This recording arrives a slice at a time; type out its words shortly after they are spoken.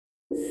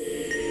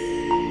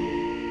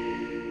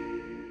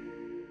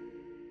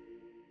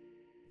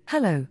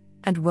Hello,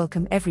 and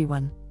welcome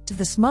everyone to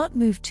the Smart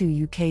Move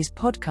to UK's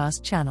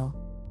podcast channel.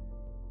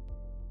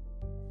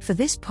 For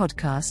this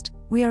podcast,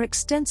 we are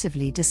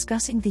extensively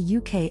discussing the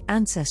UK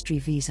Ancestry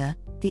Visa,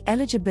 the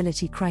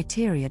eligibility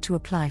criteria to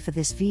apply for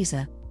this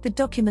visa, the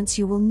documents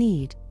you will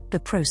need, the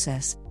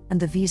process, and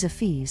the visa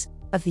fees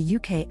of the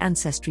UK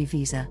Ancestry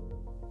Visa.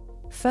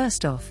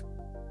 First off,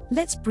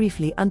 let's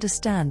briefly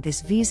understand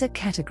this visa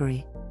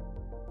category.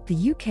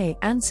 The UK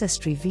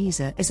Ancestry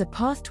Visa is a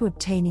path to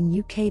obtaining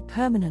UK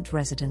permanent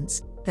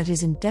residence, that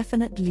is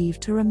indefinite leave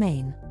to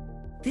remain.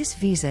 This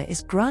visa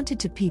is granted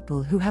to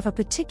people who have a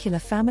particular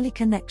family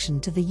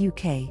connection to the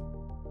UK.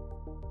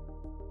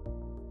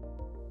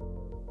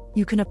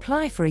 You can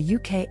apply for a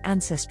UK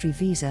Ancestry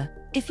Visa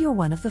if you're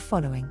one of the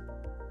following.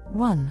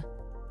 1.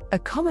 A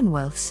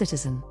Commonwealth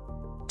citizen.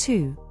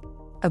 2.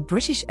 A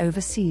British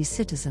overseas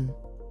citizen.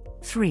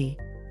 3.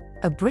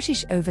 A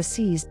British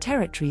overseas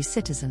territory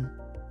citizen.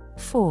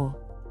 4.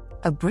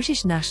 A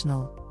British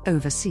national,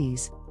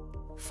 overseas.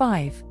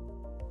 5.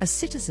 A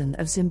citizen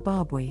of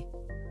Zimbabwe.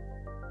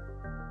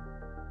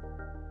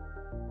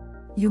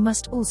 You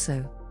must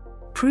also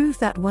prove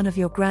that one of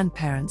your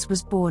grandparents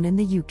was born in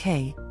the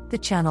UK, the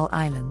Channel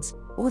Islands,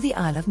 or the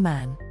Isle of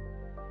Man.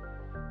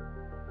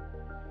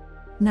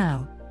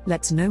 Now,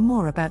 let's know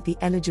more about the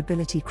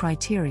eligibility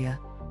criteria.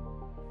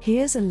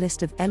 Here's a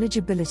list of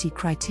eligibility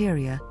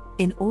criteria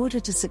in order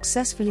to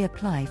successfully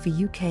apply for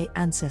UK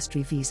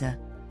Ancestry Visa.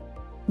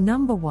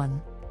 Number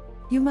 1.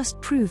 You must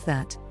prove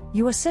that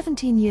you are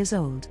 17 years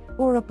old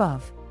or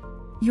above.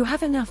 You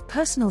have enough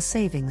personal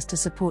savings to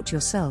support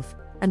yourself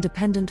and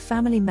dependent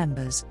family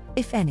members,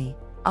 if any,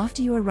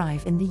 after you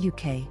arrive in the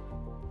UK.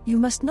 You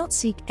must not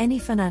seek any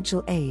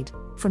financial aid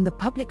from the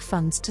public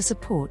funds to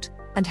support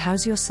and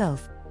house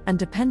yourself and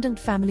dependent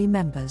family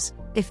members,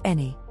 if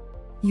any.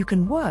 You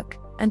can work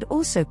and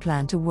also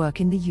plan to work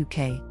in the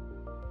UK.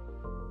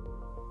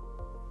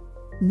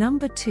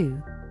 Number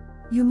 2.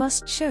 You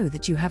must show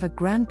that you have a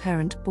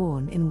grandparent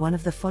born in one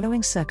of the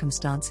following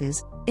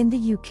circumstances, in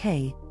the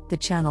UK, the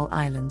Channel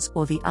Islands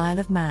or the Isle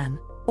of Man,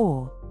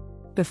 or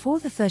before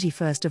the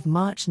 31st of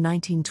March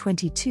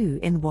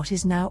 1922 in what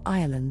is now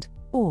Ireland,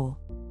 or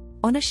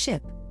on a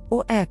ship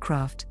or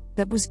aircraft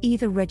that was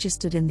either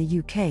registered in the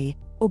UK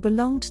or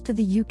belonged to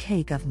the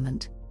UK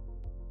government.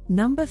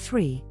 Number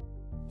 3.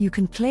 You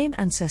can claim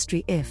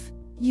ancestry if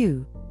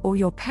you or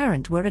your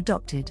parent were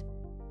adopted.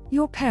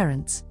 Your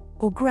parents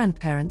or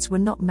grandparents were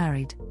not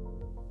married.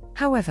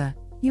 However,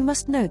 you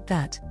must note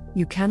that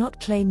you cannot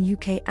claim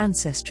UK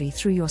ancestry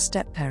through your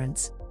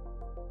step-parents.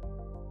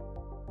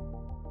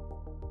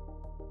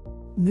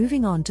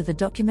 Moving on to the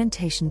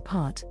documentation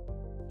part.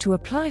 To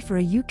apply for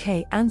a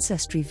UK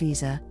Ancestry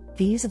Visa,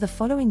 these are the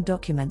following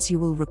documents you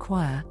will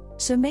require,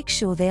 so make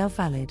sure they are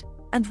valid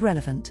and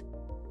relevant.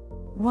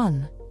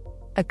 1.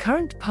 A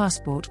current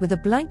passport with a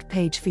blank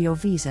page for your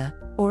visa,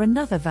 or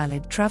another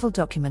valid travel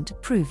document to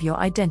prove your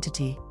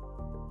identity.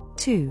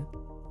 2.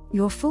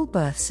 Your full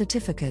birth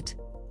certificate.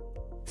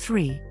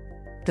 3.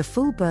 The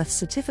full birth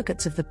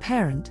certificates of the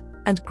parent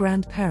and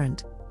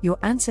grandparent your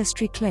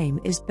ancestry claim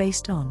is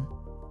based on.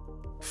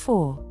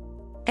 4.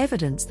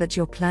 Evidence that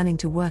you're planning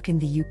to work in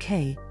the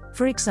UK,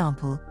 for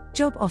example,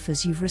 job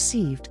offers you've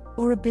received,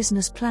 or a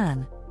business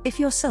plan, if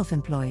you're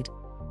self-employed.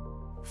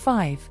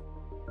 5.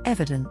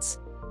 Evidence,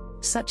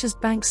 such as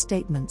bank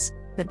statements,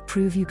 that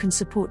prove you can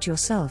support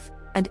yourself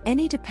and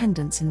any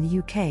dependents in the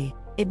UK.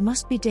 It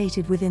must be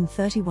dated within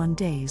 31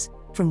 days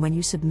from when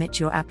you submit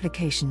your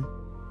application.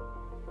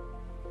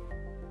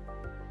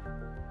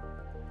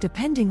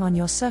 Depending on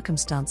your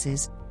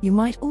circumstances, you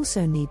might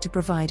also need to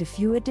provide a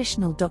few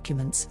additional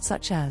documents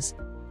such as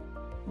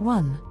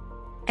 1.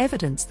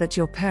 Evidence that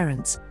your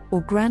parents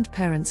or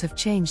grandparents have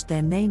changed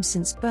their name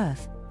since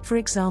birth, for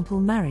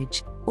example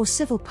marriage or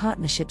civil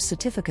partnership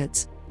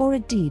certificates, or a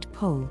deed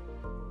poll.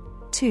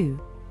 2.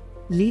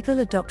 Legal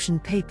adoption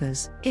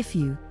papers, if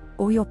you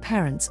or your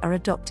parents are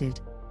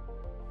adopted.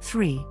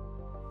 3.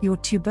 Your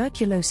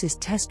tuberculosis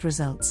test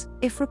results,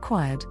 if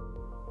required.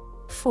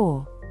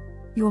 4.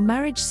 Your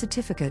marriage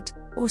certificate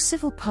or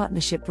civil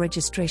partnership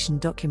registration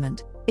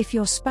document, if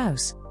your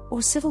spouse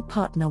or civil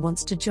partner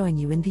wants to join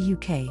you in the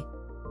UK.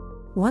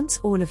 Once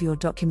all of your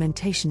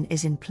documentation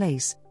is in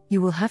place,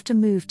 you will have to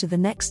move to the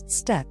next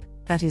step,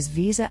 that is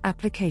visa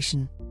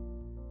application.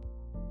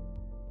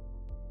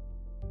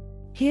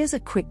 Here's a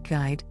quick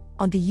guide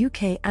on the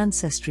UK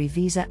Ancestry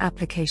Visa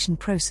application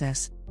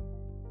process.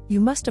 You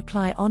must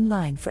apply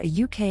online for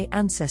a UK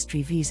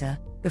Ancestry Visa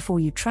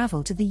before you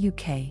travel to the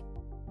UK.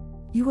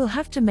 You will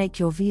have to make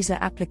your visa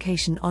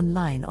application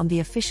online on the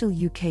official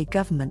UK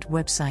government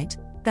website,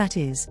 that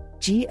is,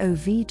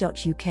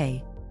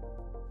 gov.uk.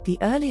 The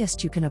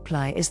earliest you can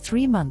apply is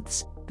 3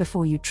 months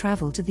before you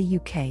travel to the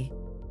UK.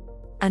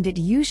 And it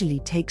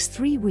usually takes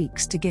 3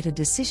 weeks to get a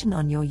decision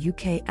on your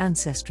UK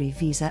Ancestry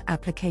Visa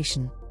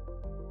application.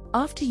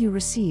 After you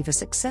receive a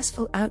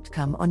successful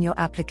outcome on your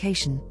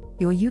application,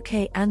 your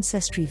UK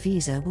Ancestry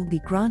Visa will be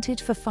granted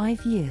for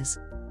 5 years.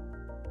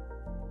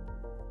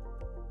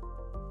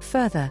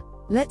 Further,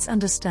 let's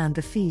understand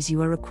the fees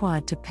you are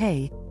required to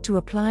pay to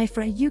apply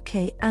for a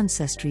UK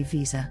Ancestry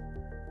Visa.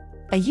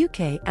 A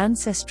UK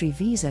Ancestry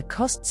Visa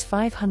costs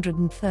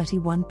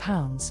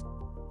 £531.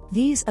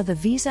 These are the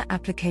visa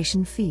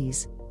application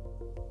fees.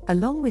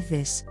 Along with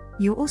this,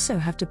 you also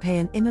have to pay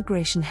an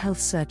immigration health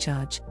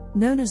surcharge,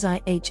 known as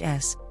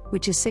IHS,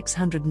 which is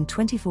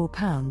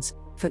 £624,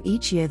 for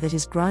each year that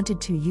is granted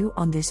to you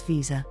on this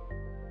visa.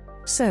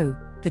 So,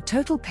 the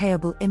total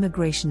payable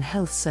immigration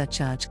health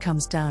surcharge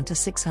comes down to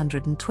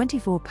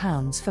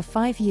 £624 for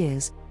 5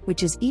 years,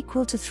 which is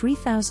equal to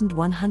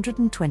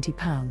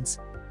 £3,120.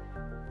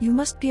 You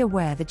must be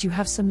aware that you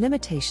have some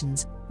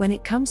limitations when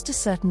it comes to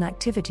certain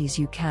activities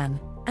you can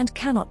and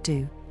cannot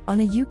do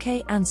on a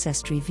UK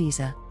Ancestry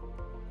Visa.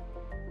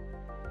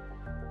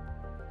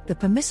 The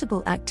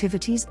permissible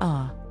activities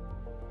are: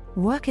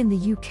 work in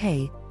the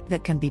UK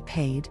that can be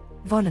paid,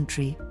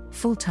 voluntary,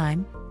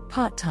 full-time,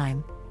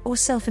 part-time, or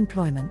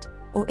self-employment,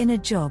 or in a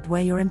job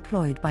where you're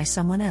employed by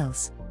someone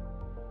else.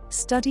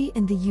 Study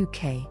in the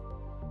UK.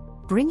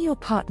 Bring your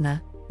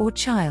partner or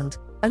child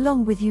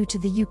along with you to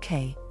the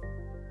UK.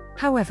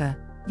 However,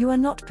 you are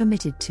not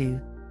permitted to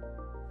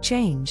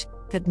change,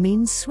 that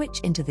means switch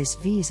into this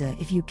visa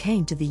if you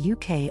came to the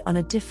UK on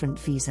a different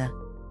visa.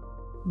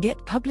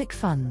 Get public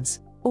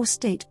funds or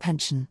state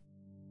pension.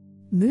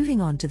 Moving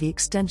on to the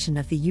extension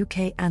of the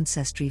UK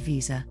Ancestry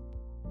Visa.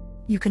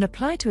 You can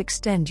apply to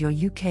extend your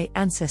UK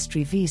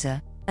Ancestry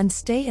Visa and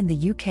stay in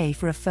the UK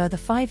for a further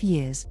 5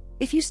 years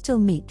if you still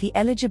meet the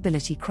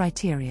eligibility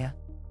criteria.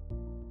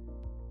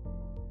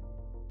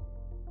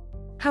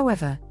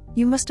 However,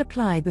 you must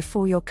apply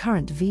before your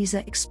current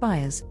visa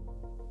expires.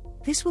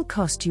 This will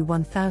cost you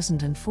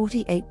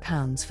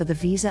 £1,048 for the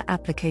visa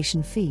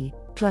application fee,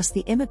 plus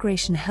the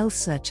immigration health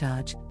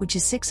surcharge, which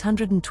is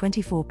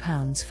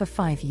 £624 for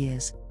 5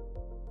 years.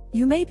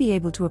 You may be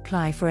able to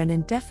apply for an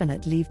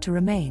indefinite leave to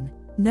remain,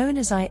 known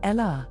as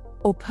ILR,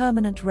 or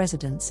permanent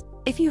residence,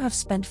 if you have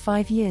spent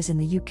 5 years in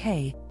the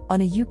UK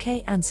on a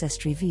UK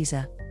Ancestry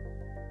Visa.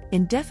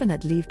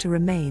 Indefinite leave to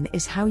remain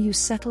is how you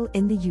settle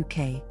in the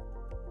UK.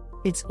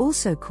 It's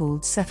also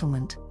called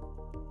settlement.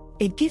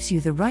 It gives you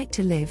the right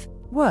to live,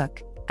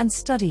 work, and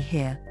study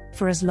here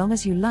for as long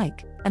as you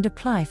like, and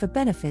apply for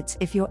benefits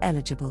if you're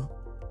eligible.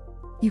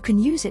 You can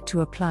use it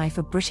to apply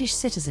for British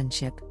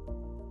citizenship.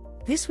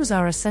 This was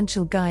our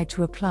essential guide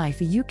to apply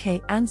for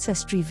UK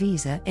Ancestry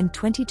Visa in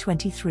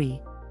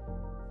 2023.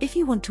 If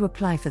you want to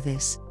apply for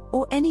this,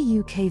 or any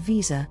UK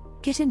visa,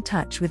 get in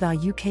touch with our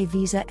UK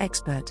visa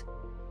expert.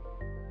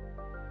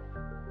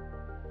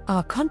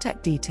 Our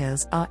contact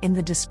details are in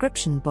the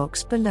description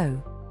box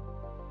below.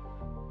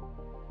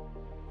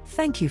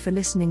 Thank you for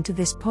listening to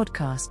this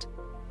podcast.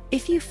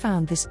 If you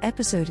found this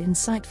episode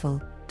insightful,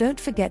 don't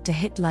forget to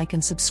hit like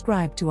and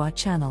subscribe to our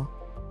channel.